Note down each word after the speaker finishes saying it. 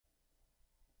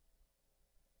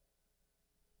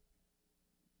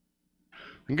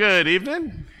Good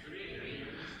evening.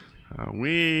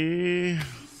 We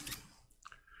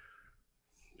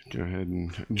go ahead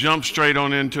and jump straight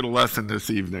on into the lesson this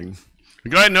evening.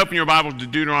 Go ahead and open your Bible to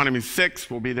Deuteronomy 6.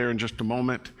 We'll be there in just a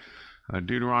moment.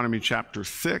 Deuteronomy chapter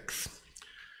 6.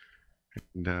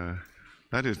 And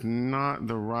that is not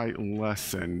the right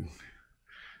lesson.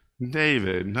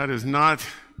 David, that is not...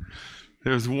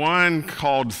 There's one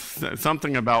called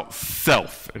something about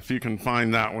self. If you can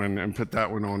find that one and put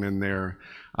that one on in there,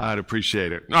 I'd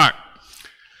appreciate it. All right.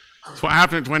 So what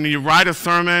happens when you write a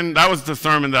sermon, that was the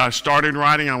sermon that I started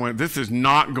writing. I went, this is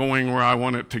not going where I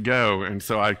want it to go. And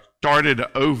so I started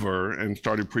over and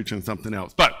started preaching something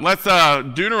else. But let's,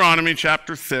 Deuteronomy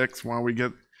chapter 6, while we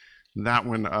get that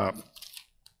one up.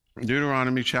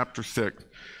 Deuteronomy chapter 6.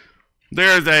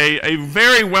 There's a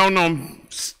very well-known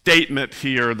statement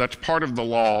here that's part of the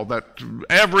law that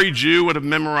every Jew would have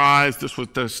memorized. This was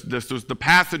the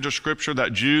passage of Scripture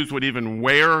that Jews would even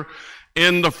wear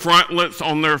in the frontlets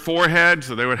on their forehead.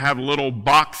 So they would have little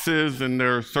boxes in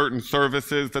their certain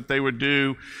services that they would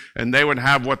do, and they would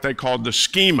have what they called the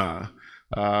schema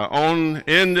on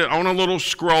a little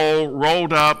scroll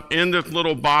rolled up in this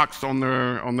little box on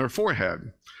their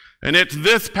forehead. And it's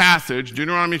this passage,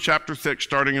 Deuteronomy chapter 6,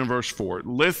 starting in verse 4.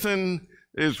 Listen,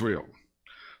 Israel.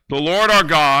 The Lord our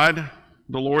God,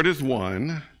 the Lord is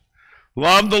one.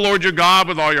 Love the Lord your God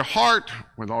with all your heart,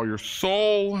 with all your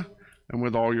soul, and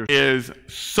with all your... is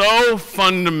so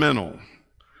fundamental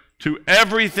to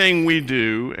everything we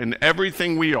do and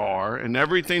everything we are and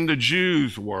everything the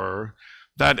Jews were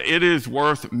that it is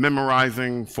worth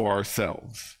memorizing for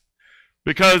ourselves.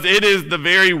 Because it is the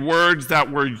very words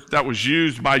that was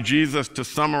used by Jesus to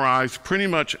summarize pretty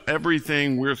much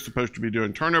everything we're supposed to be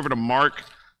doing. Turn over to Mark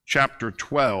chapter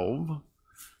 12.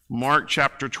 Mark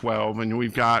chapter 12, and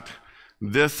we've got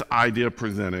this idea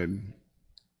presented.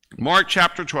 Mark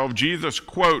chapter 12, Jesus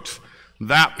quotes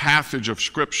that passage of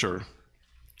Scripture.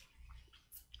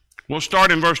 We'll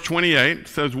start in verse 28. It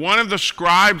says, one of the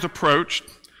scribes approached.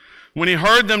 When he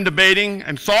heard them debating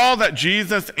and saw that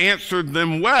Jesus answered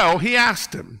them well, he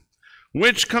asked him,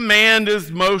 which command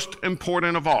is most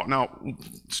important of all? Now,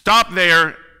 stop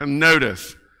there and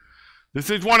notice. This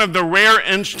is one of the rare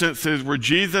instances where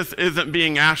Jesus isn't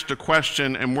being asked a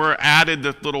question and we're added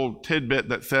this little tidbit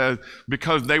that says,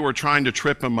 because they were trying to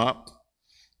trip him up.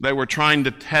 They were trying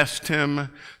to test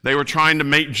him. They were trying to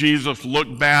make Jesus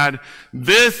look bad.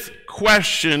 This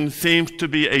question seems to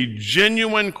be a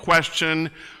genuine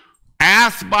question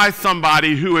asked by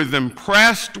somebody who is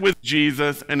impressed with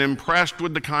Jesus and impressed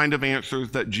with the kind of answers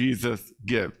that Jesus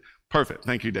gives. Perfect.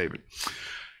 Thank you, David.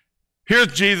 Here's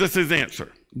Jesus'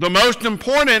 answer. The most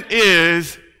important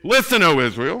is, listen, O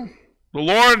Israel, the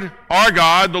Lord our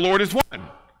God, the Lord is one.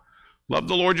 Love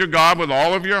the Lord your God with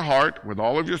all of your heart, with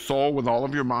all of your soul, with all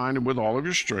of your mind, and with all of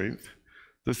your strength.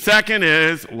 The second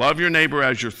is, love your neighbor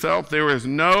as yourself. There is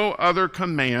no other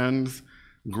commands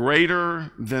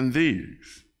greater than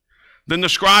these. Then the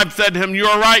scribe said to him, you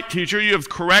are right, teacher. You have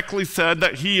correctly said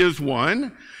that he is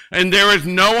one, and there is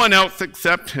no one else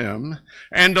except him.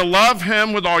 And to love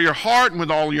him with all your heart and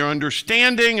with all your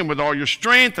understanding and with all your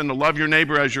strength and to love your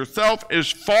neighbor as yourself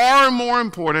is far more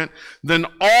important than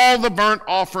all the burnt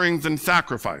offerings and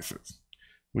sacrifices.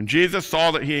 When Jesus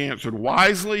saw that he answered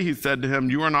wisely, he said to him,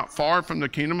 you are not far from the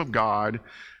kingdom of God,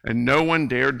 and no one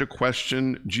dared to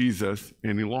question Jesus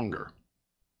any longer.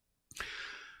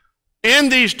 In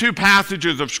these two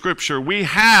passages of Scripture, we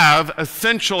have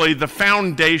essentially the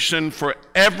foundation for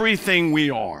everything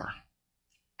we are.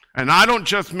 And I don't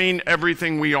just mean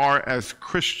everything we are as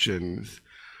Christians,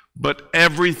 but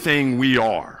everything we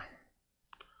are.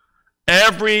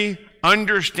 Every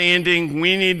understanding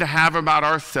we need to have about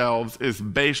ourselves is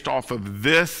based off of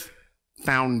this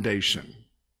foundation.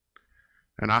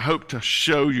 And I hope to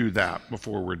show you that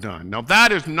before we're done. Now,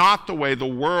 that is not the way the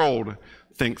world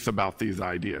thinks about these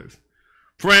ideas.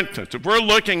 For instance, if we're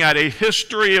looking at a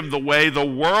history of the way the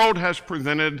world has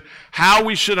presented how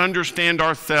we should understand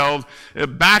ourselves,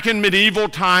 back in medieval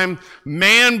time,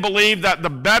 man believed that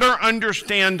to better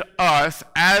understand us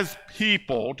as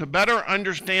people, to better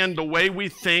understand the way we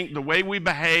think, the way we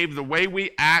behave, the way we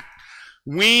act,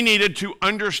 we needed to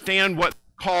understand what's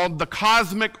called the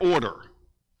cosmic order.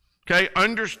 Okay,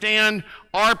 understand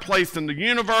our place in the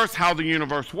universe, how the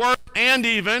universe works, and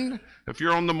even, if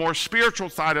you're on the more spiritual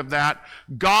side of that,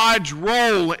 God's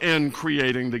role in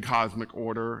creating the cosmic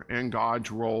order and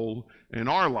God's role in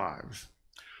our lives.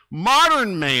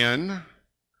 Modern man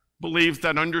believes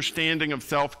that understanding of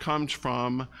self comes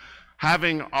from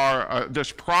having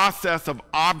this process of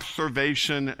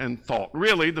observation and thought,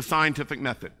 really the scientific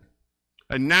method.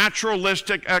 A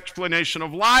naturalistic explanation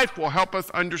of life will help us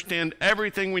understand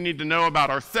everything we need to know about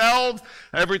ourselves,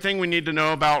 everything we need to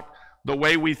know about the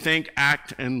way we think,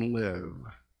 act, and live.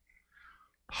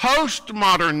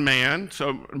 Postmodern man,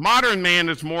 so modern man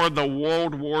is more the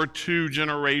World War II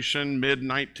generation,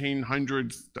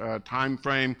 mid-1900s time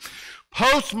frame.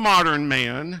 Postmodern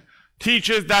man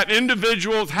teaches that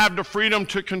individuals have the freedom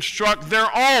to construct their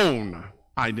own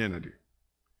identity.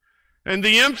 And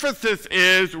the emphasis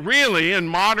is really in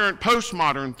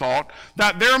postmodern thought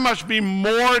that there must be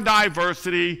more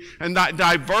diversity, and that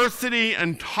diversity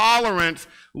and tolerance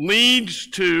leads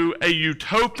to a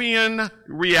utopian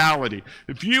reality.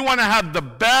 If you want to have the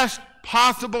best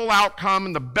possible outcome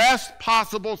and the best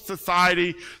possible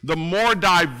society, the more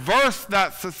diverse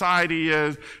that society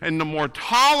is and the more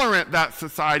tolerant that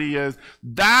society is,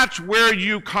 that's where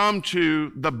you come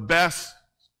to the best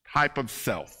type of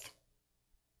self.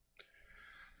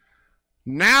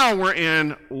 Now we're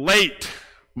in late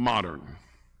modern.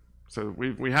 So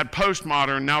we had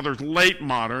postmodern, now there's late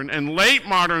modern, and late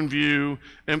modern view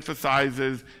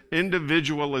emphasizes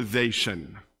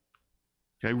individualization.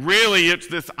 Okay, really it's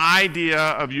this idea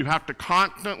of you have to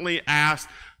constantly ask,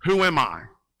 who am I?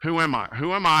 Who am I?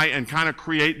 Who am I? And kind of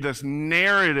create this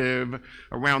narrative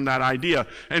around that idea.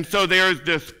 And so there's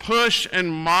this push in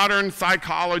modern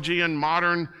psychology and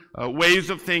modern ways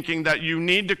of thinking that you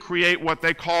need to create what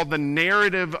they call the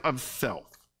narrative of self,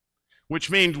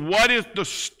 which means what is the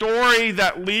story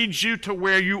that leads you to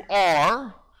where you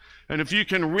are, and if you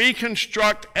can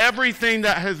reconstruct everything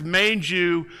that has made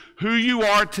you who you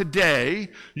are today,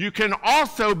 you can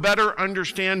also better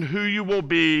understand who you will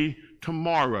be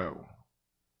tomorrow.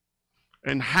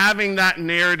 And having that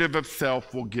narrative of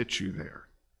self will get you there.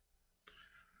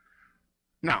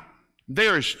 Now,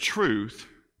 there is truth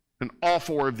in all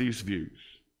four of these views.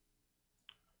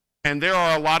 And there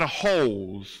are a lot of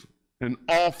holes in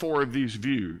all four of these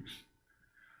views.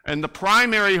 And the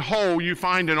primary hole you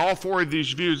find in all four of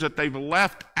these views is that they've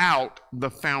left out the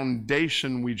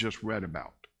foundation we just read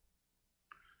about.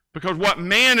 Because what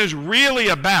man is really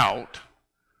about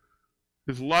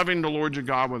is loving the Lord your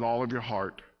God with all of your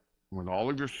heart, with all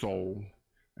of your soul,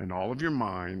 and all of your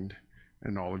mind,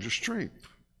 and all of your strength,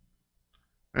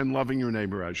 and loving your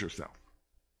neighbor as yourself.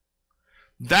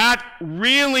 That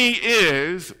really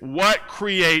is what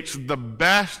creates the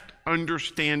best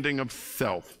understanding of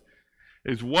self,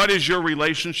 is what is your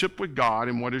relationship with God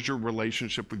and what is your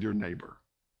relationship with your neighbor.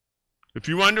 If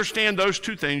you understand those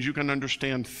two things, you can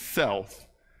understand self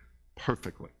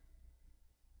perfectly.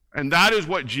 And that is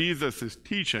what Jesus is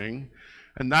teaching,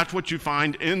 and that's what you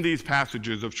find in these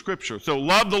passages of Scripture. So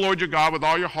love the Lord your God with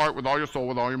all your heart, with all your soul,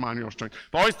 with all your mind, and your strength.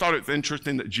 I've always thought it's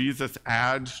interesting that Jesus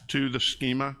adds to the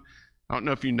schema. I don't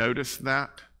know if you noticed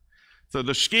that. So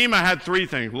the schema had three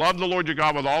things. Love the Lord your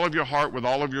God with all of your heart, with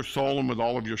all of your soul, and with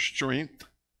all of your strength.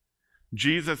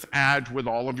 Jesus adds with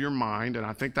all of your mind, and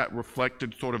I think that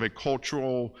reflected sort of a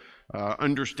cultural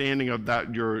understanding of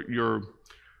that your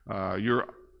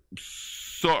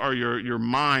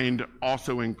mind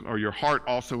also, or your heart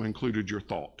also included your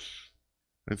thoughts.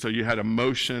 And so you had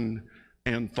emotion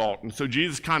and thought. And so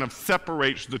Jesus kind of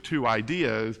separates the two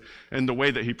ideas in the way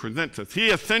that he presents us. He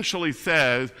essentially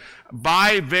says,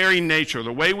 by very nature,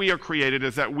 the way we are created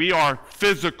is that we are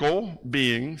physical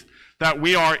beings, that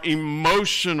we are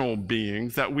emotional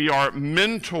beings, that we are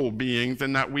mental beings,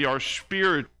 and that we are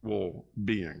spiritual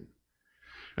beings.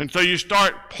 And so you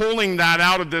start pulling that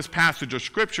out of this passage of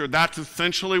Scripture. That's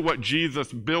essentially what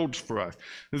Jesus builds for us,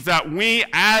 is that we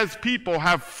as people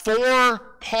have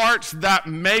four parts that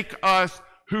make us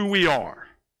who we are.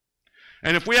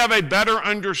 And if we have a better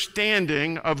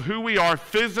understanding of who we are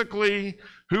physically,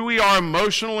 who we are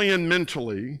emotionally and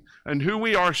mentally, and who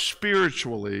we are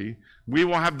spiritually, we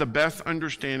will have the best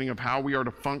understanding of how we are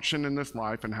to function in this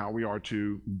life and how we are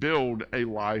to build a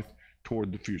life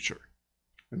toward the future.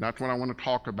 And that's what I want to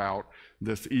talk about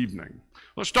this evening.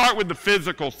 Let's start with the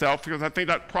physical self, because I think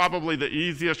that's probably the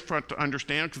easiest for us to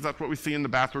understand, because that's what we see in the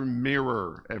bathroom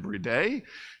mirror every day.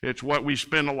 It's what we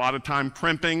spend a lot of time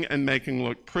primping and making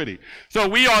look pretty. So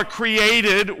we are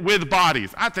created with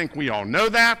bodies. I think we all know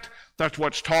that. That's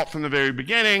what's taught from the very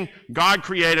beginning. God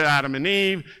created Adam and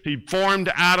Eve. He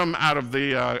formed Adam out of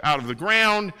the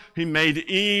ground. He made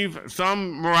Eve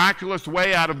some miraculous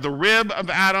way out of the rib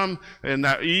of Adam, and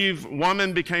that Eve,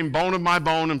 woman, became bone of my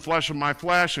bone and flesh of my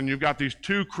flesh. And you've got these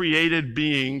two created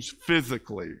beings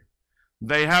physically.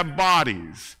 They have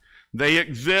bodies. They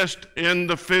exist in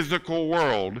the physical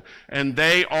world, and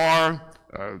they are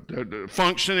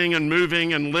functioning and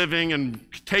moving and living and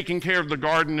taking care of the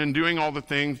garden and doing all the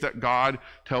things that God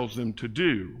tells them to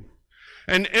do.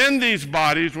 And in these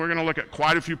bodies, we're going to look at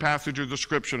quite a few passages of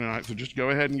Scripture tonight, so just go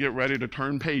ahead and get ready to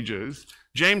turn pages.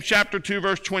 James chapter 2,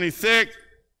 verse 26,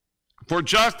 for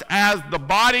just as the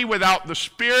body without the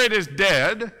spirit is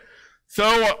dead,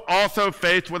 so also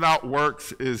faith without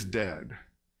works is dead.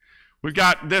 We've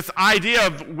got this idea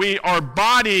of our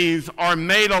bodies are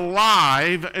made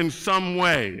alive in some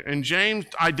way. And James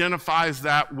identifies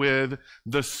that with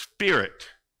the Spirit.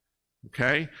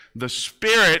 Okay? The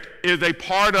Spirit is a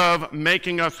part of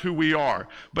making us who we are.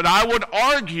 But I would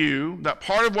argue that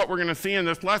part of what we're going to see in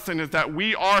this lesson is that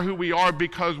we are who we are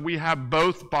because we have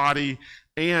both body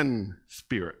and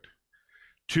spirit.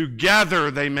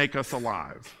 Together they make us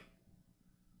alive.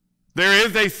 There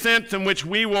is a sense in which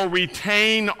we will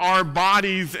retain our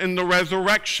bodies in the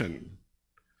resurrection.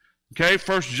 Okay,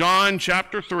 1 John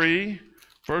chapter 3,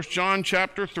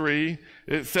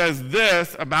 it says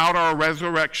this about our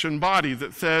resurrection bodies.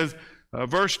 It says,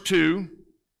 verse 2,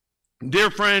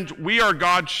 dear friends, we are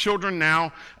God's children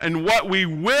now, and what we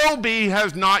will be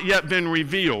has not yet been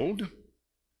revealed.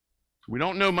 We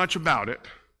don't know much about it,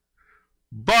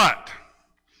 but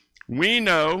we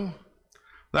know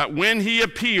that when he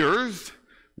appears,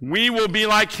 we will be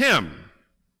like him,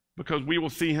 because we will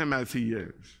see him as he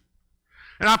is.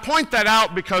 And I point that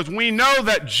out because we know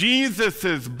that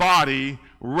Jesus' body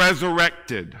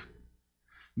resurrected.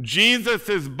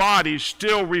 Jesus' body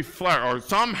still reflects, or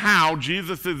somehow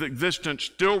Jesus' existence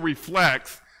still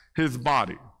reflects his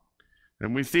body.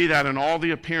 And we see that in all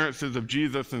the appearances of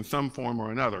Jesus in some form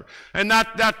or another. And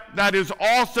that is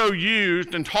also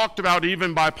used and talked about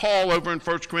even by Paul over in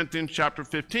 1 Corinthians chapter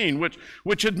 15,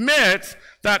 which admits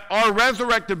that our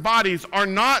resurrected bodies are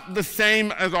not the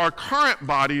same as our current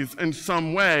bodies in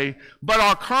some way, but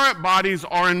our current bodies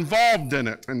are involved in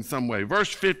it in some way.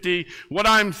 Verse 50, what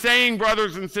I'm saying,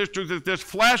 brothers and sisters, is this: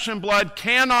 flesh and blood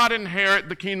cannot inherit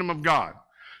the kingdom of God,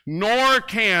 nor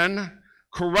can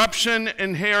corruption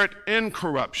inherit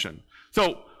incorruption.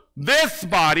 So this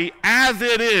body, as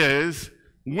it is,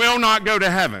 will not go to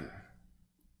heaven.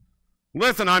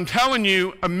 Listen, I'm telling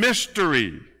you a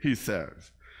mystery, he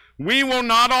says. We will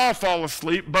not all fall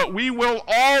asleep, but we will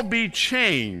all be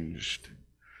changed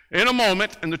in a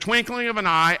moment, in the twinkling of an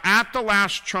eye, at the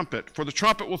last trumpet. For the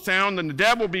trumpet will sound, and the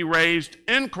dead will be raised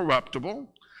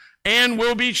incorruptible, and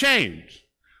will be changed.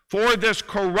 For this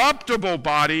corruptible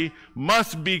body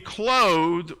must be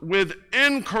clothed with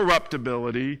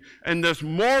incorruptibility, and this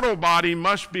mortal body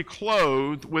must be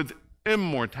clothed with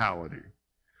immortality.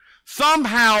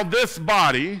 Somehow this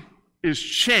body is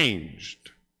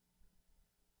changed,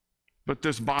 but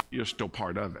this body is still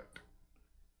part of it.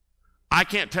 I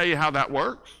can't tell you how that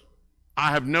works.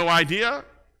 I have no idea.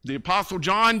 The Apostle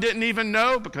John didn't even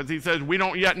know, because he says we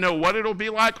don't yet know what it'll be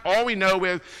like. All we know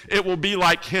is it will be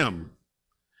like him.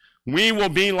 We will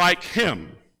be like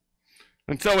him.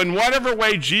 And so in whatever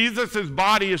way Jesus'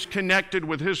 body is connected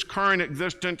with his current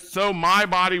existence, so my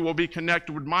body will be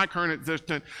connected with my current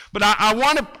existence. But I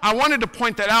wanted to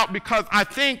point that out because I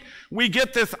think we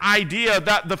get this idea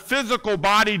that the physical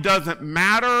body doesn't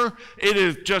matter. It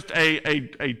is just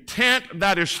a tent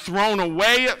that is thrown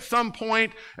away at some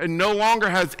point and no longer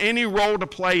has any role to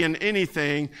play in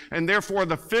anything. And therefore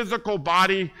the physical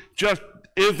body just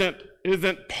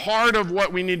isn't part of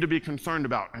what we need to be concerned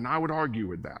about. And I would argue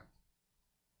with that.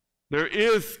 There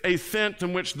is a sense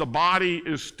in which the body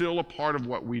is still a part of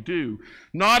what we do.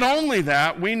 Not only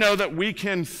that, we know that we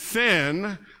can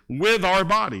sin with our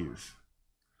bodies.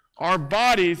 Our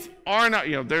bodies are not,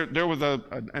 there was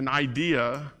an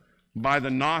idea by the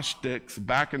Gnostics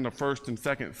back in the 1st and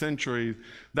 2nd centuries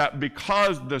that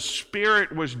because the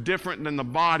spirit was different than the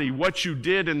body, what you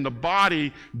did in the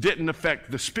body didn't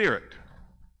affect the spirit.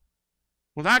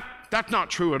 Well, that's not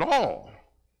true at all.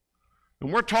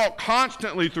 And we're taught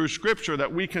constantly through Scripture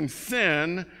that we can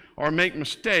sin or make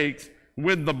mistakes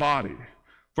with the body.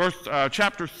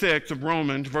 Chapter 6 of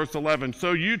Romans, verse 11.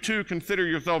 So you too consider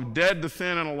yourself dead to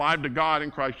sin and alive to God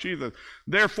in Christ Jesus.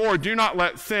 Therefore, do not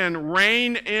let sin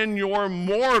reign in your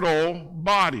mortal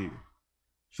body,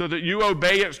 so that you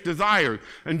obey its desires.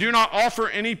 And do not offer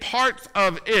any parts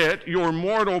of it, your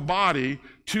mortal body,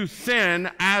 to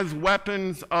sin as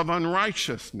weapons of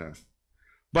unrighteousness.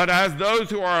 But as those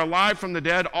who are alive from the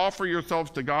dead, offer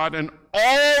yourselves to God, and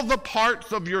all the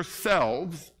parts of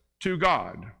yourselves to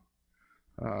God.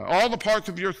 All the parts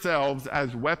of yourselves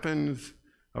as weapons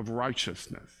of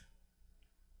righteousness.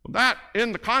 Well, that,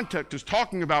 in the context, is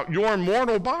talking about your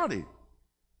mortal body.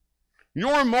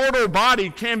 Your mortal body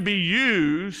can be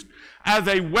used as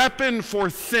a weapon for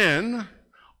sin,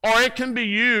 or it can be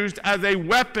used as a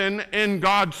weapon in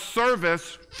God's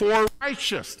service for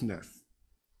righteousness.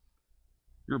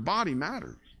 Your body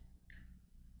matters.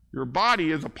 Your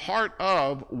body is a part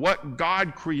of what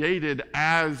God created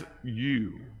as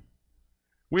you.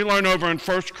 We learn over in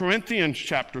 1 Corinthians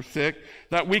chapter 6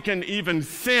 that we can even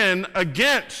sin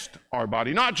against our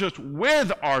body, not just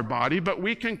with our body, but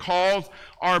we can cause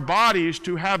our bodies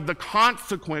to have bear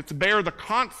the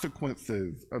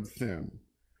consequences of sin.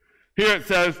 Here it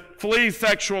says, flee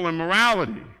sexual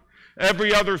immorality.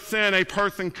 Every other sin a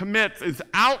person commits is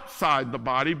outside the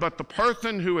body, but the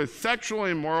person who is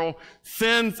sexually immoral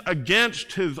sins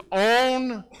against his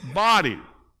own body.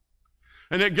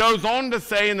 And it goes on to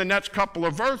say in the next couple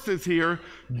of verses here,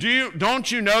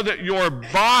 don't you know that your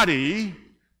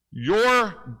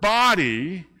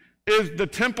body is the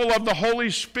temple of the Holy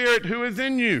Spirit who is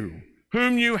in you,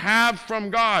 whom you have from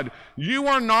God. You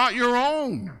are not your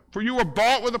own, for you were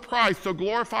bought with a price, so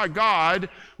glorify God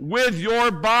with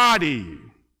your body.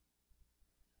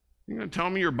 You're going to tell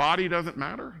me your body doesn't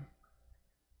matter?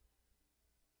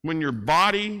 When your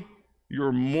body,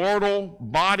 your mortal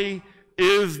body,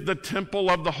 is the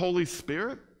temple of the Holy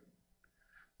Spirit?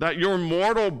 That your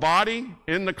mortal body,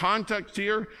 in the context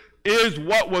here, is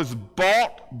what was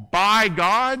bought by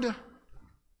God?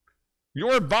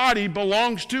 Your body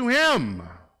belongs to Him.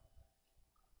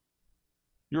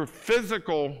 Your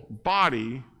physical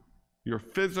body, your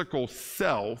physical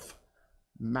self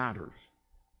matters.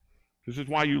 This is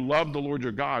why you love the Lord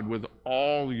your God with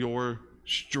all your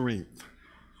strength,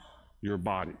 your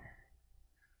body.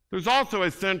 There's also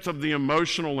a sense of the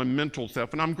emotional and mental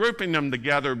self, and I'm grouping them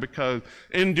together because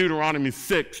in Deuteronomy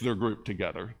 6 they're grouped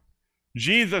together.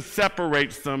 Jesus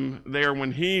separates them there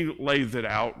when he lays it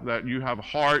out, that you have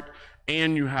heart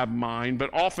and you have mind,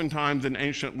 but oftentimes in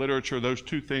ancient literature those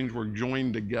two things were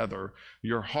joined together.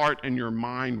 Your heart and your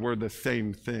mind were the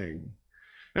same thing.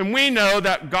 And we know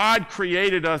that God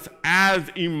created us as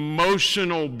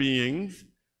emotional beings.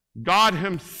 God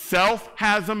himself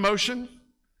has emotions.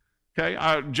 Okay,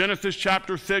 Genesis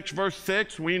chapter 6, verse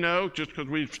 6, we know, just because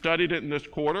we've studied it in this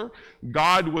quarter,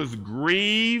 God was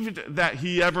grieved that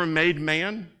he ever made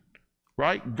man,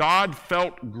 right? God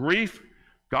felt grief.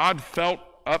 God felt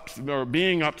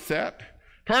being upset.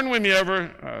 Turn with me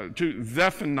over to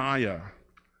Zephaniah.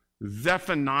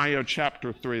 Zephaniah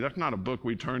chapter 3. That's not a book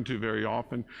we turn to very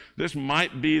often. This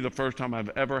might be the first time I've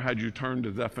ever had you turn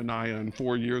to Zephaniah in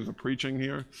 4 years of preaching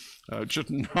here. It's just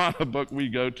not a book we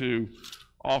go to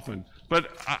often.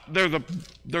 But there's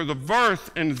a verse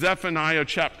in Zephaniah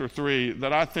chapter 3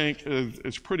 that I think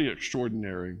is pretty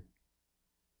extraordinary.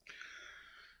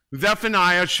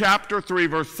 Zephaniah chapter 3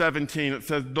 verse 17, it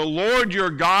says, "The Lord your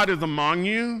God is among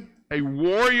you, a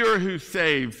warrior who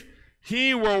saves.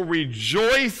 He will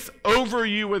rejoice over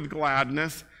you with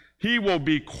gladness. He will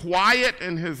be quiet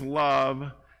in his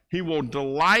love. He will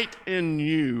delight in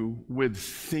you with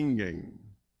singing."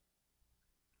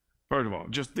 First of all,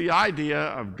 just the idea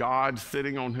of God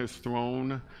sitting on his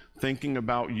throne, thinking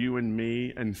about you and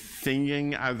me, and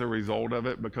singing as a result of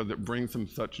it because it brings him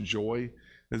such joy.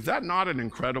 Is that not an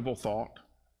incredible thought?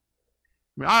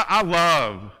 I mean, I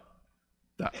love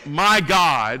that my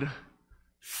God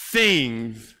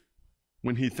sings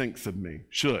when he thinks of me.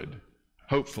 Should.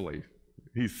 Hopefully.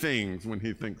 He sings when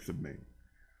he thinks of me.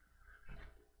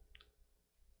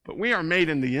 But we are made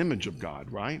in the image of God,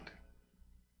 right?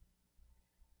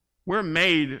 We're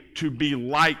made to be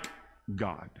like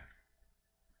God.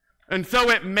 And so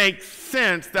it makes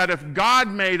sense that if God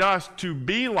made us to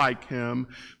be like him,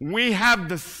 we have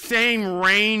the same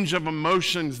range of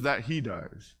emotions that he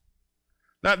does.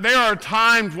 That there are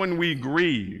times when we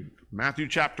grieve. Matthew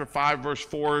chapter 5 verse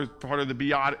 4 is part of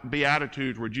the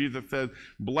Beatitudes where Jesus says,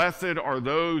 "Blessed are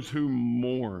those who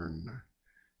mourn,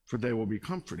 for they will be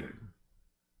comforted."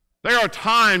 There are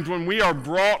times when we are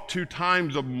brought to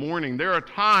times of mourning. There are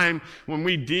times when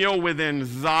we deal with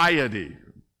anxiety.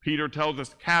 Peter tells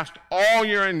us, cast all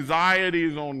your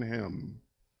anxieties on him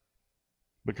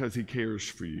because he cares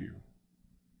for you.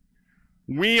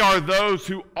 We are those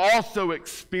who also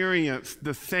experience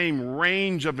the same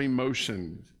range of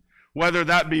emotions, whether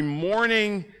that be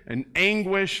mourning and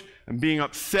anguish and being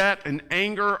upset and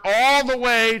anger, all the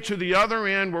way to the other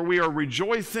end where we are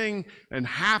rejoicing and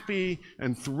happy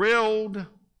and thrilled.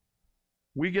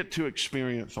 We get to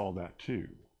experience all that too.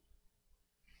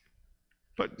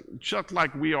 But just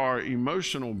like we are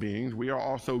emotional beings, we are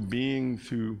also beings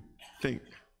who think.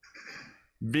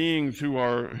 Beings who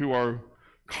are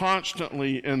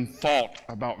constantly in thought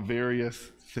about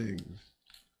various things.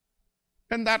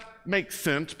 And that makes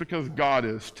sense because God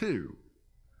is too.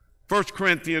 1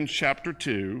 Corinthians chapter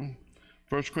 2,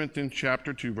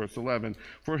 verse 11.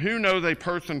 "For who knows a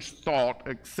person's thought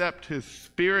except his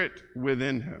spirit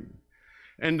within him?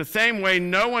 In the same way,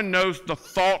 no one knows the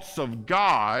thoughts of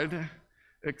God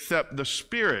except the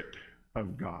Spirit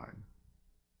of God.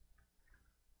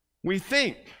 We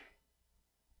think,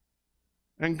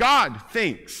 and God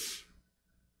thinks.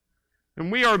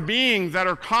 And we are beings that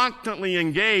are constantly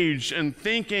engaged in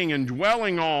thinking and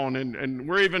dwelling on, and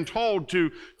we're even told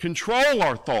to control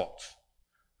our thoughts.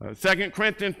 2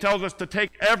 Corinthians tells us to take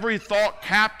every thought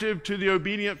captive to the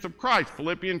obedience of Christ.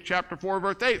 Philippians chapter 4,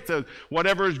 verse 8 says,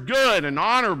 whatever is good and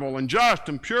honorable and just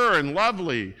and pure and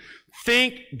lovely,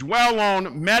 think, dwell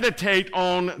on, meditate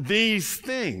on these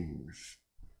things.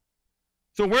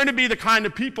 So we're to be the kind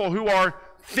of people who are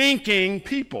thinking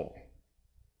people.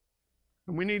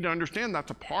 And we need to understand that's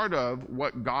a part of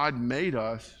what God made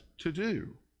us to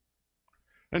do.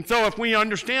 And so if we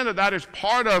understand that that is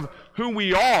part of who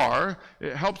we are,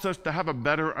 it helps us to have a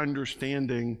better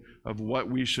understanding of what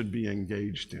we should be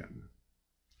engaged in.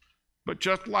 But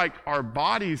just like our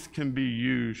bodies can be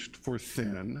used for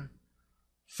sin,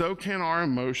 so can our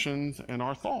emotions and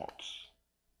our thoughts.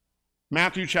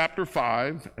 Matthew chapter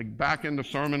 5, back in the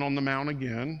Sermon on the Mount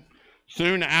again,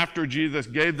 soon after Jesus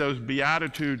gave those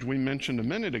Beatitudes we mentioned a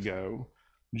minute ago,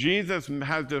 Jesus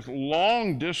has this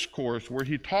long discourse where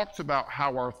he talks about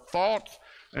how our thoughts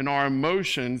and our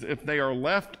emotions, if they are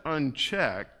left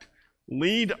unchecked,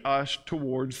 lead us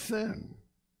towards sin.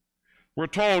 We're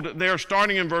told there,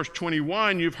 starting in verse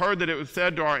 21, you've heard that it was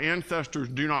said to our ancestors,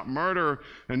 do not murder,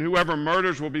 and whoever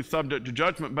murders will be subject to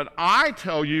judgment. But I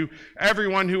tell you,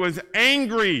 everyone who is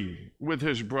angry with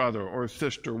his brother or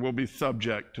sister will be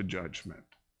subject to judgment.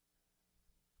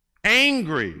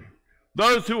 Angry.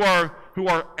 Those who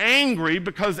are angry,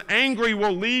 because angry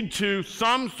will lead to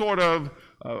some sort of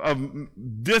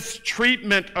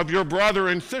distreatment of your brother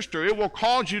and sister. It will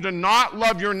cause you to not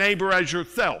love your neighbor as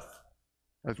yourself,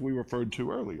 as we referred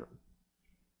to earlier.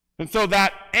 And so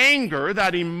that anger,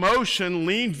 that emotion,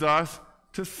 leads us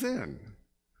to sin.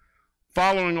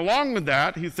 Following along with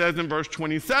that, he says in verse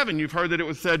 27, you've heard that it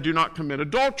was said, do not commit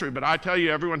adultery. But I tell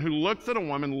you, everyone who looks at a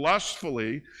woman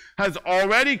lustfully has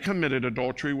already committed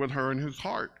adultery with her in his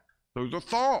heart. Those are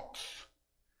thoughts.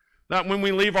 That when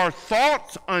we leave our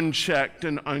thoughts unchecked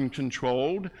and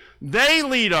uncontrolled, they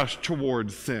lead us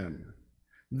towards sin.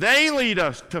 They lead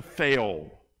us to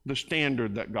fail the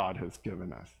standard that God has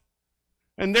given us.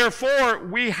 And therefore,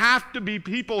 we have to be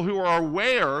people who are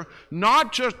aware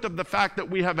not just of the fact that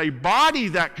we have a body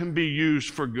that can be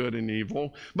used for good and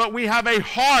evil, but we have a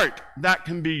heart that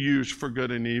can be used for good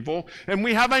and evil, and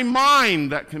we have a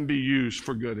mind that can be used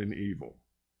for good and evil.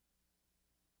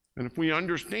 And if we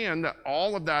understand that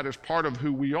all of that is part of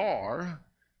who we are,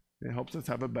 it helps us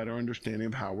have a better understanding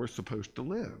of how we're supposed to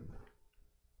live.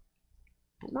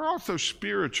 But we're also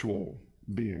spiritual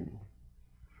beings.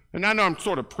 And I know I'm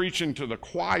sort of preaching to the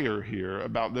choir here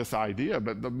about this idea,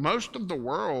 but most of the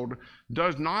world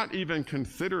does not even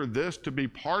consider this to be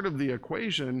part of the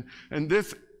equation. And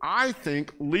this, I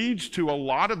think, leads to a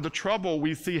lot of the trouble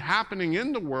we see happening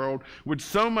in the world with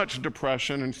so much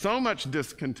depression and so much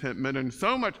discontentment and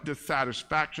so much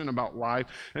dissatisfaction about life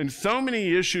and so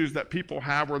many issues that people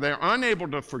have where they're unable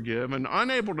to forgive and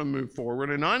unable to move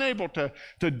forward and unable to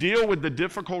deal with the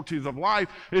difficulties of life.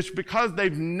 It's because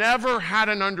they've never had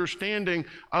an understanding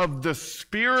of the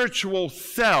spiritual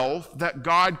self that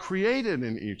God created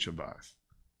in each of us.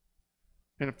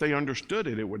 And if they understood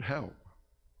it, it would help.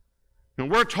 And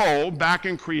we're told back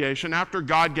in creation, after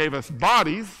God gave us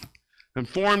bodies and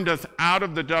formed us out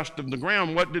of the dust of the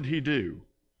ground, what did he do?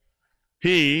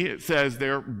 He, it says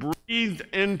there, breathed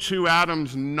into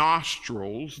Adam's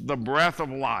nostrils the breath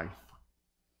of life.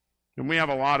 And we have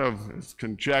a lot of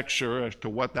conjecture as to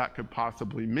what that could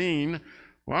possibly mean.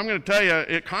 Well, I'm going to tell you,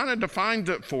 it kind of defines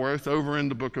it for us over in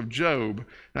the book of Job.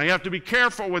 Now, you have to be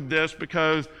careful with this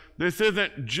because this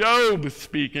isn't Job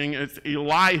speaking, it's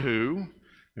Elihu.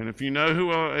 And if you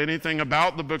know anything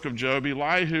about the book of Job,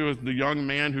 Elihu is the young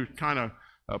man who kind of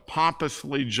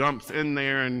pompously jumps in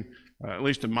there, and at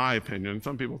least in my opinion,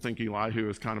 some people think Elihu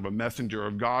is kind of a messenger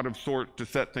of God of sorts to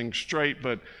set things straight,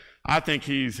 but I think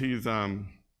he's of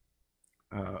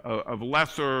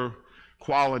lesser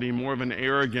quality, more of an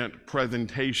arrogant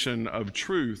presentation of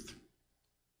truth.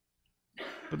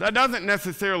 But that doesn't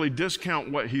necessarily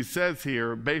discount what he says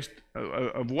here based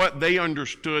of what they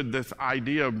understood this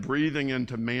idea of breathing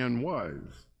into man was.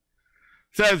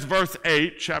 It says, verse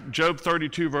 8, Job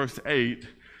 32, verse 8,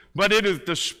 but it is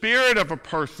the spirit of a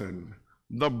person,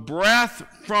 the breath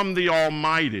from the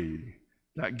Almighty,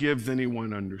 that gives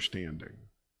anyone understanding.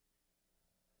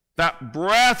 That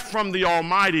breath from the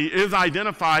Almighty is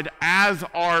identified as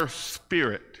our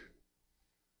spirit.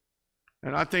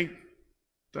 And I think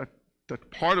that's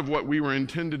part of what we were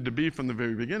intended to be from the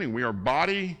very beginning. We are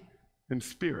body and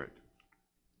spirit.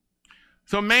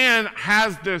 So man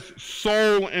has this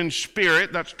soul and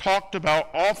spirit that's talked about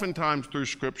oftentimes through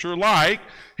Scripture, like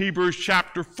Hebrews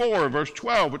chapter 4, verse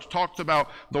 12, which talks about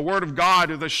the Word of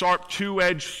God is a sharp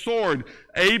two-edged sword,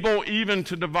 able even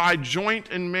to divide joint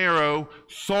and marrow,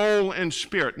 soul and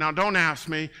spirit. Now, don't ask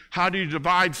me, how do you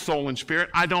divide soul and spirit?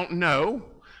 I don't know.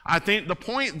 I think the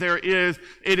point there is,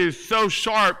 it is so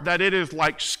sharp that it is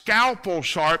like scalpel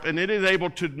sharp, and it is able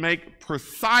to make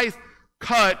precise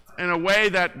cut in a way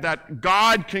that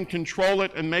God can control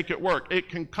it and make it work. It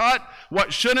can cut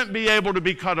what shouldn't be able to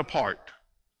be cut apart.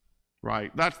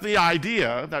 Right? That's the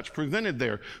idea that's presented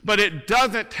there. But it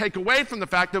doesn't take away from the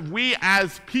fact that we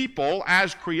as people,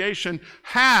 as creation,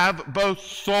 have both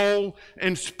soul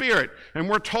and spirit. And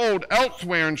we're told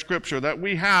elsewhere in Scripture that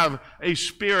we have a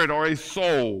spirit or a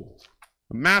soul.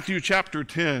 Matthew chapter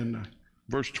 10,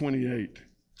 verse 28.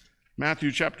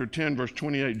 Matthew chapter 10, verse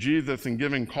 28, Jesus, in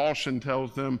giving caution,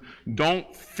 tells them,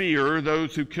 don't fear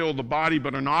those who kill the body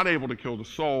but are not able to kill the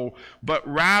soul, but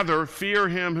rather fear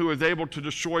him who is able to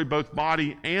destroy both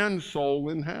body and soul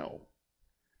in hell.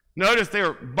 Notice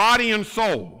there, body and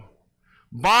soul.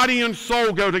 Body and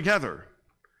soul go together.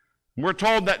 We're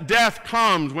told that death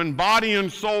comes when body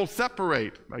and soul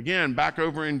separate. Again, back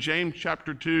over in James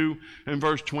chapter 2 and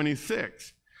verse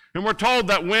 26. And we're told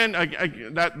that when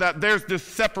that there's this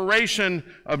separation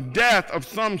of death of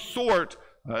some sort.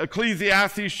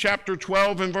 Ecclesiastes chapter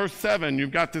 12 and verse 7,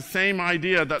 you've got the same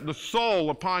idea that the soul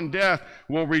upon death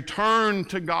will return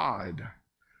to God.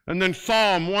 And then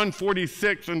Psalm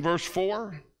 146 and verse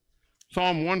 4,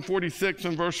 Psalm 146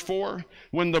 and verse 4,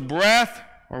 when the breath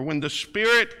or when the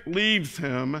spirit leaves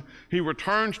him, he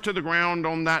returns to the ground.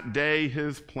 On that day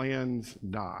his plans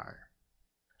die.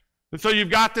 And so you've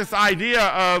got this idea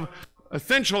of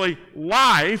essentially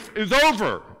life is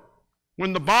over.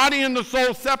 When the body and the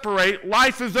soul separate,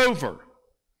 life is over.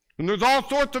 And there's all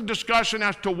sorts of discussion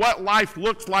as to what life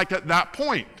looks like at that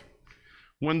point.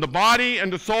 When the body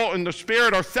and the soul and the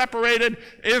spirit are separated,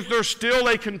 is there still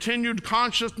a continued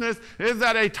consciousness? Is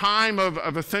that a time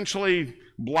of essentially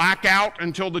blackout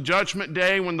until the judgment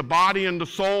day when the body and the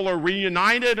soul are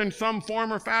reunited in some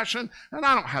form or fashion? And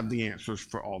I don't have the answers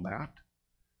for all that.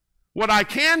 What I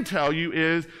can tell you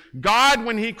is God,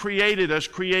 when he created us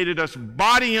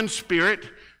body and spirit,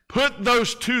 put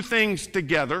those two things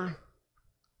together,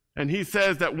 and he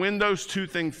says that when those two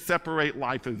things separate,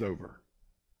 life is over.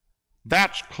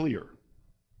 That's clear.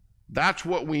 That's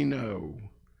what we know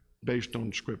based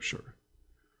on Scripture.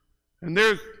 And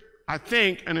there's, I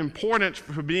think, an importance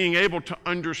for being able to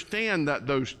understand that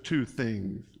those two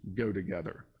things go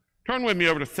together. Turn with me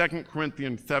over to 2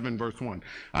 Corinthians 7, verse 1.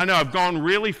 I know I've gone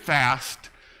really fast,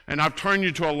 and I've turned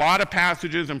you to a lot of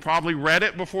passages and probably read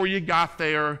it before you got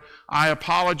there. I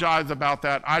apologize about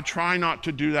that. I try not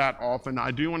to do that often. I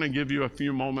do want to give you a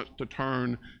few moments to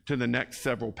turn to the next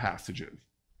several passages.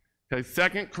 Okay,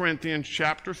 2 Corinthians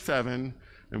chapter 7,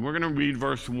 and we're going to read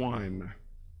verse 1.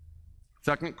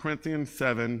 2 Corinthians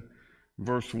 7,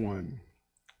 verse 1.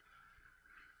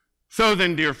 So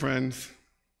then, dear friends,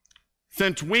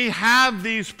 since we have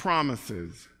these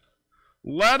promises,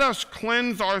 let us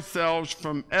cleanse ourselves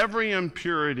from every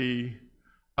impurity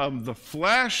of the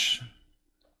flesh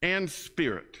and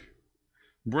spirit,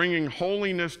 bringing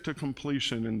holiness to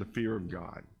completion in the fear of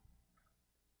God.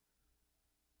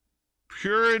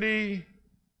 Purity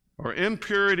or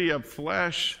impurity of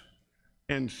flesh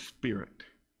and spirit.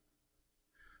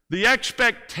 The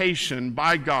expectation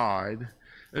by God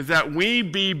is that we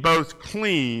be both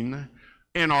clean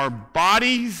in our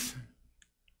bodies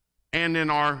and in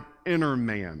our inner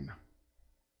man.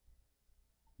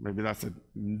 Maybe that's a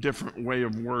different way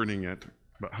of wording it,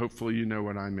 but hopefully you know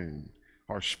what I mean.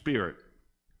 Our spirit.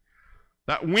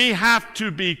 That we have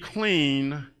to be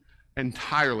clean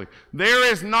entirely. There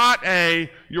is not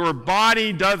your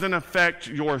body doesn't affect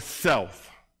yourself.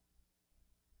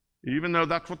 Even though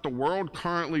that's what the world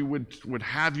currently would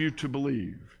have you to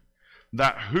believe.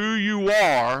 That who you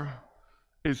are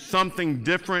is something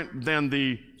different than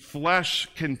the flesh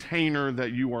container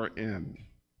that you are in.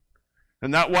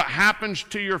 And that what happens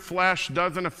to your flesh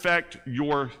doesn't affect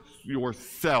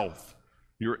yourself,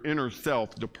 your inner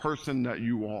self, the person that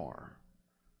you are.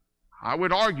 I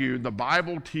would argue the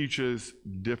Bible teaches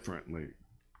differently.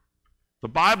 The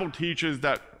Bible teaches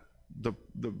that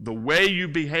the way you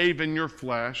behave in your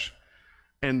flesh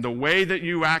and the way that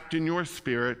you act in your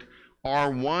spirit are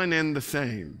one and the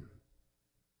same.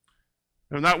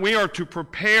 And that we are to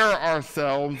prepare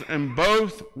ourselves in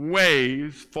both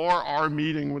ways for our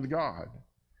meeting with God.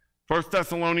 1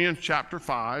 Thessalonians chapter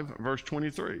 5, verse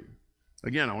 23.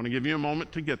 Again, I want to give you a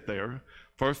moment to get there.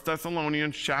 1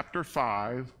 Thessalonians chapter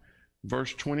 5,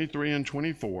 verse 23 and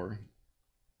 24.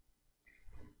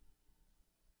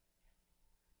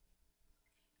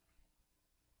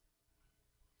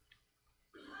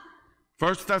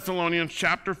 1 Thessalonians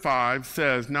chapter 5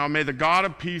 says, "Now may the God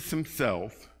of peace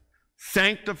himself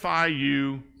sanctify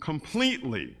you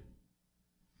completely,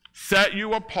 set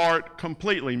you apart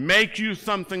completely, make you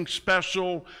something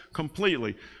special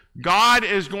completely." God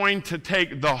is going to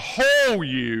take the whole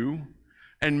you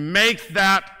and make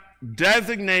that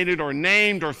designated or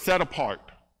named or set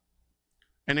apart.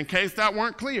 And in case that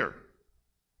weren't clear,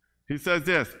 he says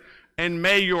this, "And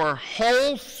may your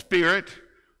whole spirit,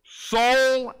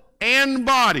 soul, and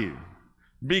body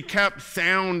be kept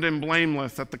sound and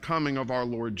blameless at the coming of our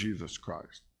Lord Jesus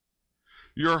Christ."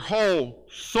 Your whole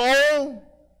soul,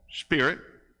 spirit,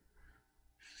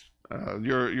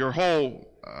 your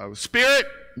whole spirit,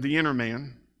 the inner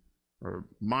man, or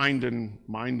mind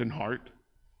and heart,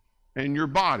 and your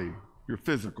body, your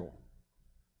physical,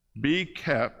 be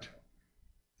kept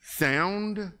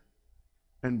sound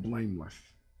and blameless.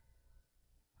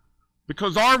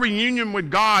 Because our reunion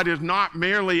with God is not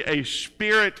merely a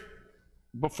spirit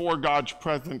before God's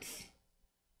presence,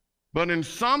 but in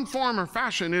some form or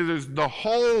fashion, it is the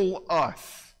whole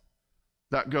us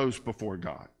that goes before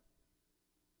God.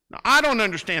 Now, I don't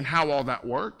understand how all that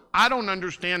worked. I don't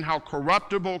understand how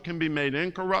corruptible can be made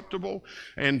incorruptible,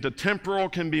 and the temporal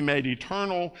can be made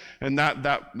eternal, and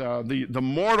the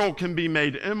mortal can be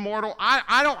made immortal.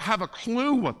 I don't have a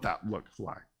clue what that looks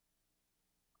like.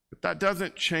 But that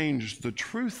doesn't change the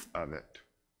truth of it.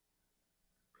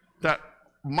 That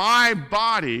my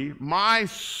body, my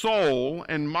soul,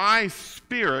 and my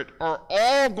spirit are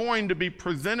all going to be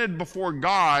presented before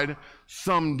God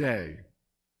someday.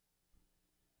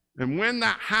 And when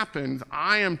that happens,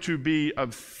 I am to be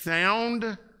of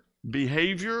sound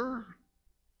behavior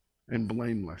and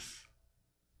blameless.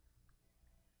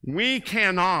 We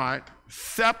cannot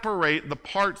separate the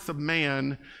parts of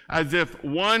man as if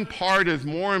one part is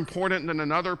more important than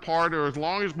another part, or as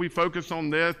long as we focus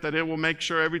on this, that it will make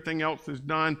sure everything else is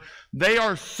done. They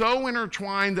are so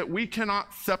intertwined that we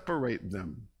cannot separate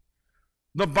them.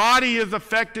 The body is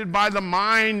affected by the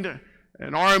mind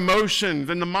and our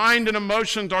emotions, and the mind and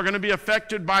emotions are going to be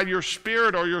affected by your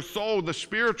spirit or your soul, the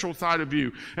spiritual side of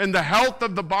you. And the health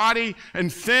of the body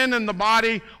and sin in the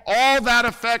body, all that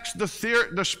affects the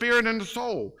spirit and the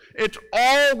soul. It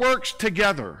all works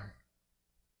together.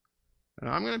 And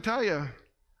I'm going to tell you,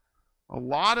 a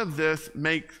lot of this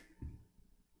makes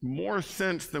more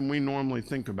sense than we normally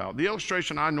think about. The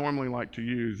illustration I normally like to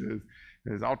use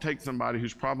is I'll take somebody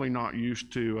who's probably not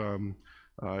used to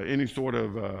any sort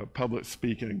of public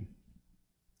speaking,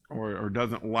 or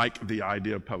doesn't like the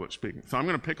idea of public speaking. So I'm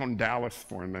going to pick on Dallas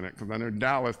for a minute, because I know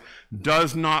Dallas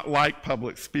does not like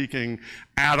public speaking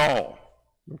at all,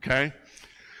 okay?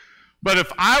 But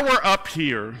if I were up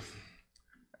here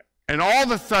and all of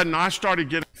a sudden I started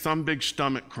getting some big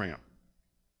stomach cramp,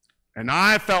 and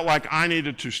I felt like I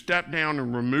needed to step down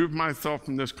and remove myself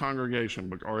from this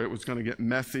congregation, or it was going to get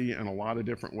messy in a lot of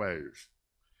different ways.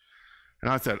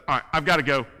 And I said, all right, I've got to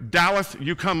go. Dallas,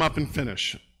 you come up and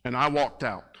finish. And I walked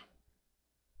out.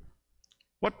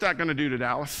 What's that going to do to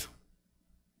Dallas?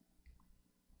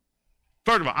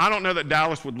 First of all, I don't know that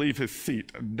Dallas would leave his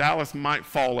seat. Dallas might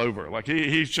fall over. Like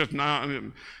he's just not,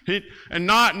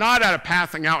 not at a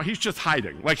passing out. He's just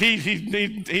hiding. Like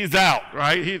he's out,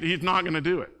 right? He's not going to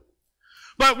do it.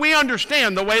 But we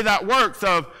understand the way that works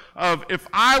of if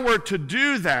I were to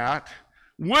do that,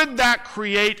 would that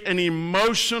create an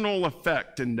emotional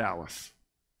effect in Dallas?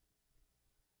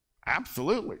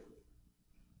 Absolutely.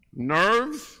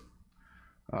 Nerves,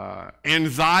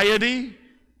 anxiety,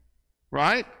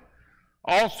 right?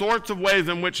 All sorts of ways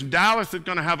in which Dallas is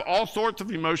going to have all sorts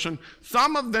of emotion,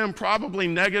 some of them probably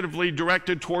negatively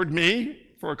directed toward me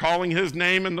for calling his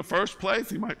name in the first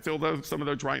place. He might feel some of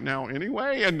those right now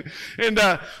anyway.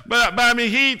 But I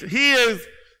mean,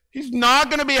 he's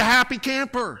not going to be a happy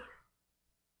camper.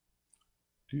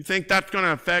 Do you think that's going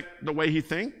to affect the way he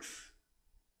thinks?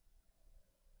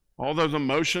 All those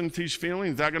emotions he's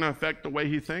feeling, is that going to affect the way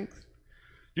he thinks?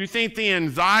 Do you think the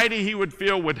anxiety he would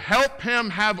feel would help him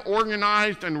have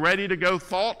organized and ready to go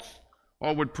thoughts,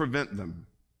 or would prevent them?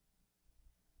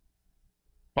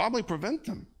 Probably prevent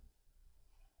them.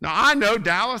 Now, I know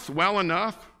Dallas well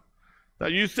enough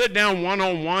that you sit down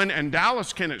one-on-one and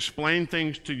Dallas can explain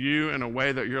things to you in a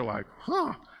way that you're like,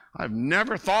 I've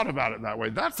never thought about it that way.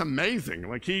 That's amazing.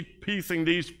 Like he's piecing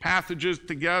these passages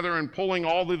together and pulling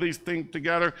all of these things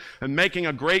together and making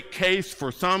a great case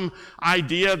for some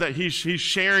idea that he's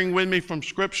sharing with me from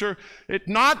Scripture. It's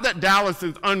not that Dallas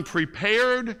is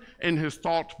unprepared in his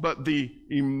thoughts, but the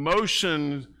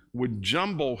emotions would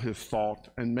jumble his thought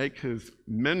and make his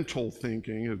mental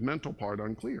thinking, his mental part,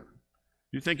 unclear.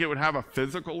 Do you think it would have a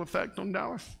physical effect on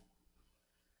Dallas?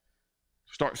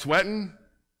 Start sweating?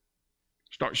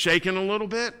 Start shaking a little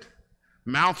bit.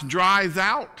 Mouth dries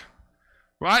out.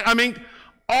 Right? I mean,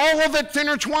 all of it's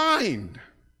intertwined.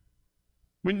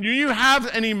 When you have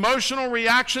an emotional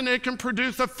reaction, it can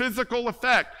produce a physical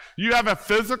effect. You have a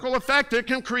physical effect, it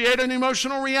can create an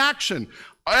emotional reaction.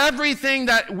 Everything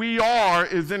that we are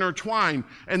is intertwined.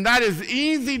 And that is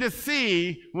easy to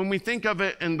see when we think of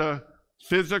it in the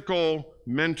physical,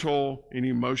 mental, and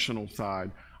emotional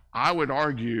side. I would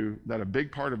argue that a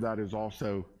big part of that is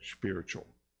also spiritual.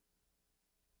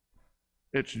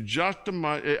 It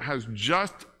has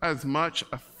just as much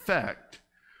effect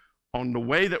on the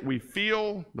way that we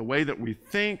feel, the way that we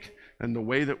think, and the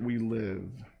way that we live.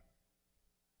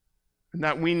 And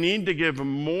that we need to give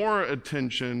more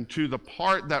attention to the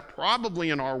part that probably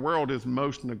in our world is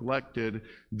most neglected,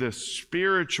 the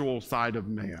spiritual side of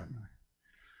man.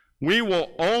 We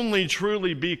will only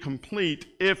truly be complete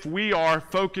if we are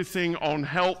focusing on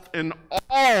health in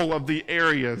all of the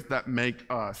areas that make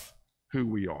us who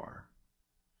we are.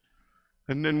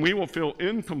 And then we will feel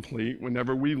incomplete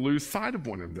whenever we lose sight of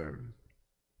one of those.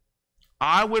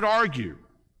 I would argue,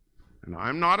 and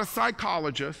I'm not a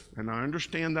psychologist, and I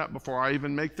understand that before I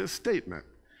even make this statement,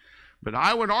 but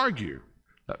I would argue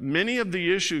that many of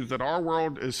the issues that our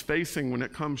world is facing when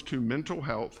it comes to mental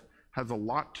health has a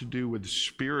lot to do with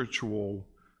spiritual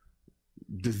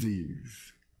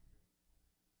disease.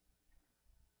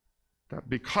 That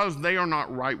because they are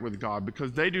not right with God,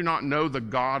 because they do not know the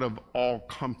God of all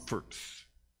comforts,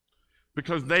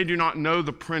 because they do not know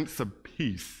the Prince of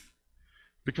Peace,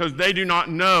 because they do not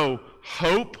know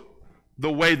hope the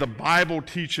way the Bible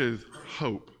teaches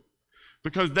hope,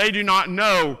 because they do not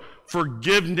know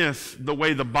forgiveness the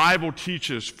way the Bible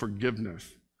teaches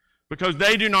forgiveness, because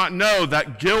they do not know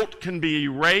that guilt can be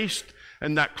erased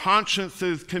and that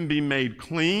consciences can be made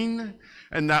clean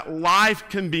and that life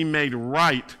can be made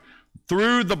right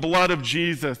through the blood of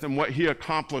Jesus and what he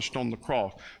accomplished on the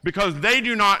cross. Because they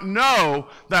do not know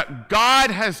that God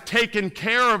has taken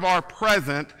care of our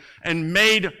present and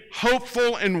made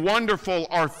hopeful and wonderful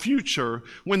our future.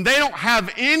 When they don't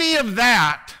have any of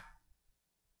that,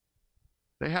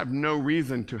 they have no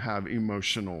reason to have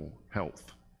emotional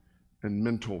health and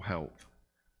mental health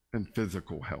and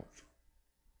physical health.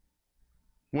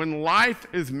 When life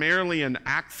is merely an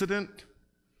accident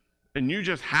and you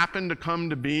just happen to come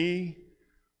to be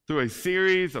through a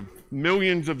series of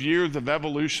millions of years of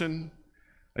evolution,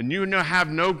 and you have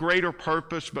no greater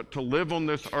purpose but to live on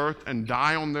this earth and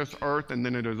die on this earth, and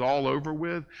then it is all over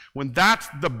with, when that's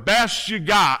the best you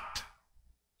got,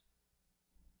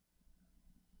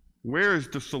 where is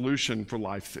the solution for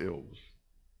life's ills?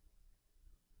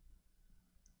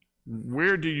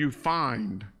 Where do you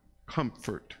find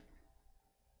comfort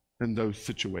in those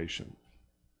situations?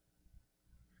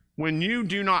 When you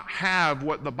do not have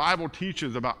what the Bible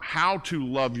teaches about how to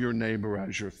love your neighbor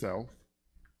as yourself,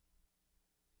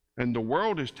 and the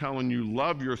world is telling you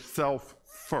love yourself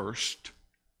first,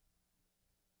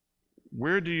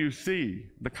 where do you see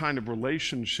the kind of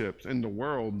relationships in the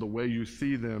world the way you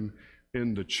see them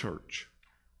in the church?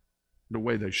 The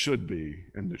way they should be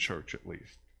in the church, at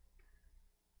least.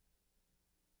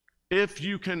 If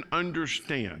you can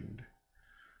understand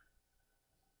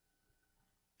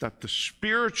that the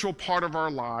spiritual part of our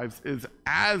lives is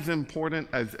as important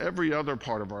as every other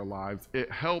part of our lives,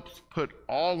 it helps put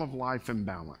all of life in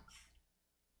balance.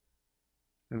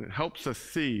 And it helps us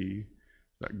see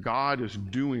that God is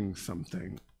doing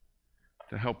something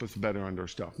to help us better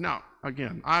understand. Now,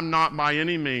 again, I'm not by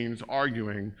any means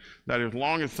arguing that as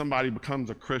long as somebody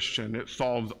becomes a Christian, it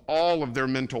solves all of their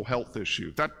mental health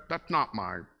issues. That's not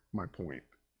my point.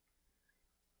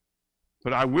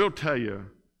 But I will tell you,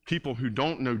 people who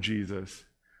don't know Jesus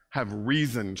have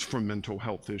reasons for mental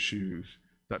health issues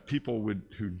that people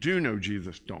who do know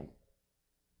Jesus don't.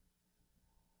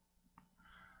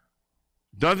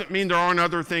 Doesn't mean there aren't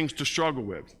other things to struggle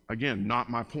with. Again, not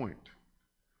my point.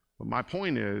 But my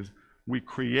point is, we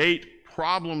create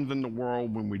problems in the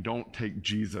world when we don't take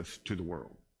Jesus to the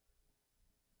world.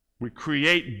 We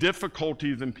create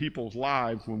difficulties in people's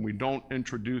lives when we don't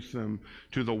introduce them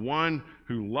to the one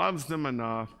who loves them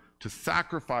enough to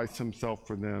sacrifice himself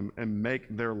for them and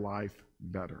make their life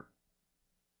better.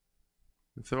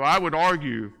 And so I would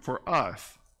argue for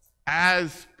us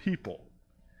as people,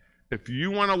 if you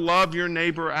want to love your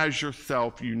neighbor as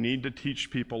yourself, you need to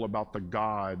teach people about the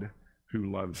God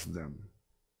who loves them.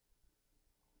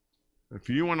 If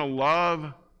you want to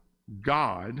love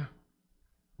God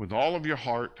with all of your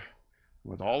heart,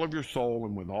 with all of your soul,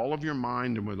 and with all of your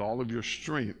mind, and with all of your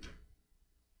strength,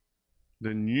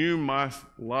 then you must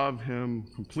love him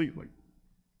completely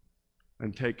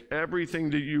and take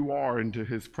everything that you are into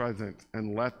his presence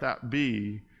and let that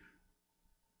be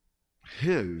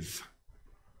His.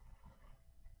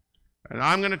 And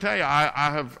I'm going to tell you, I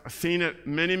have seen it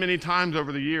many, many times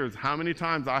over the years, how many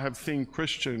times I have seen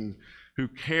Christians who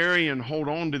carry and hold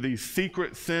on to these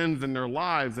secret sins in their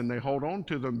lives, and they hold on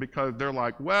to them because they're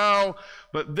like, well,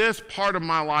 but this part of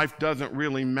my life doesn't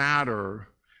really matter.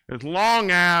 As long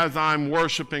as I'm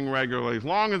worshiping regularly, as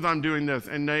long as I'm doing this.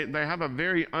 And they have a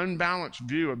very unbalanced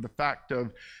view of the fact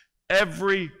of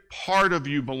every part of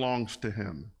you belongs to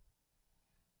Him,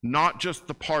 not just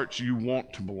the parts you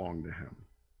want to belong to Him.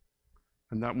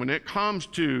 And that when it comes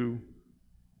to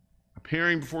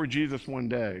appearing before Jesus one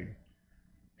day,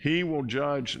 He will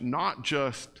judge not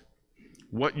just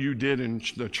what you did in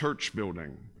the church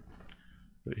building,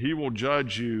 but He will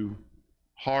judge you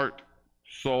heart,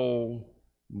 soul,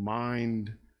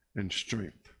 mind, and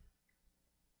strength.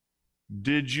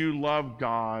 Did you love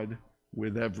God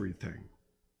with everything?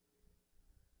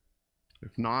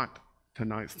 If not,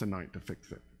 tonight's the night to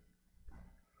fix it.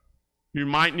 You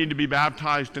might need to be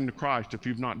baptized into Christ. If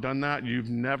you've not done that, you've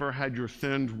never had your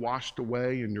sins washed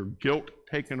away and your guilt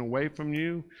taken away from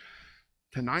you,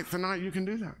 tonight's the night you can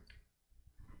do that.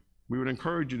 We would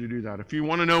encourage you to do that. If you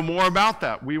want to know more about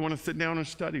that, we want to sit down and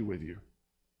study with you.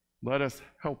 Let us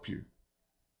help you.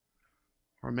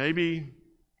 Or maybe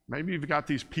you've got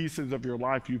these pieces of your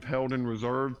life you've held in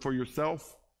reserve for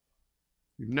yourself.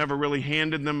 You've never really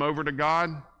handed them over to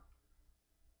God.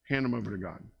 Hand them over to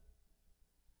God.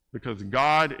 Because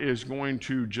God is going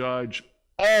to judge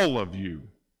all of you,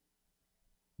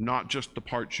 not just the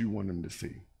parts you want Him to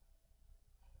see.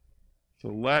 So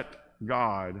let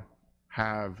God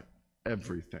have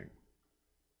everything.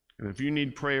 And if you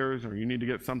need prayers or you need to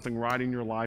get something right in your life,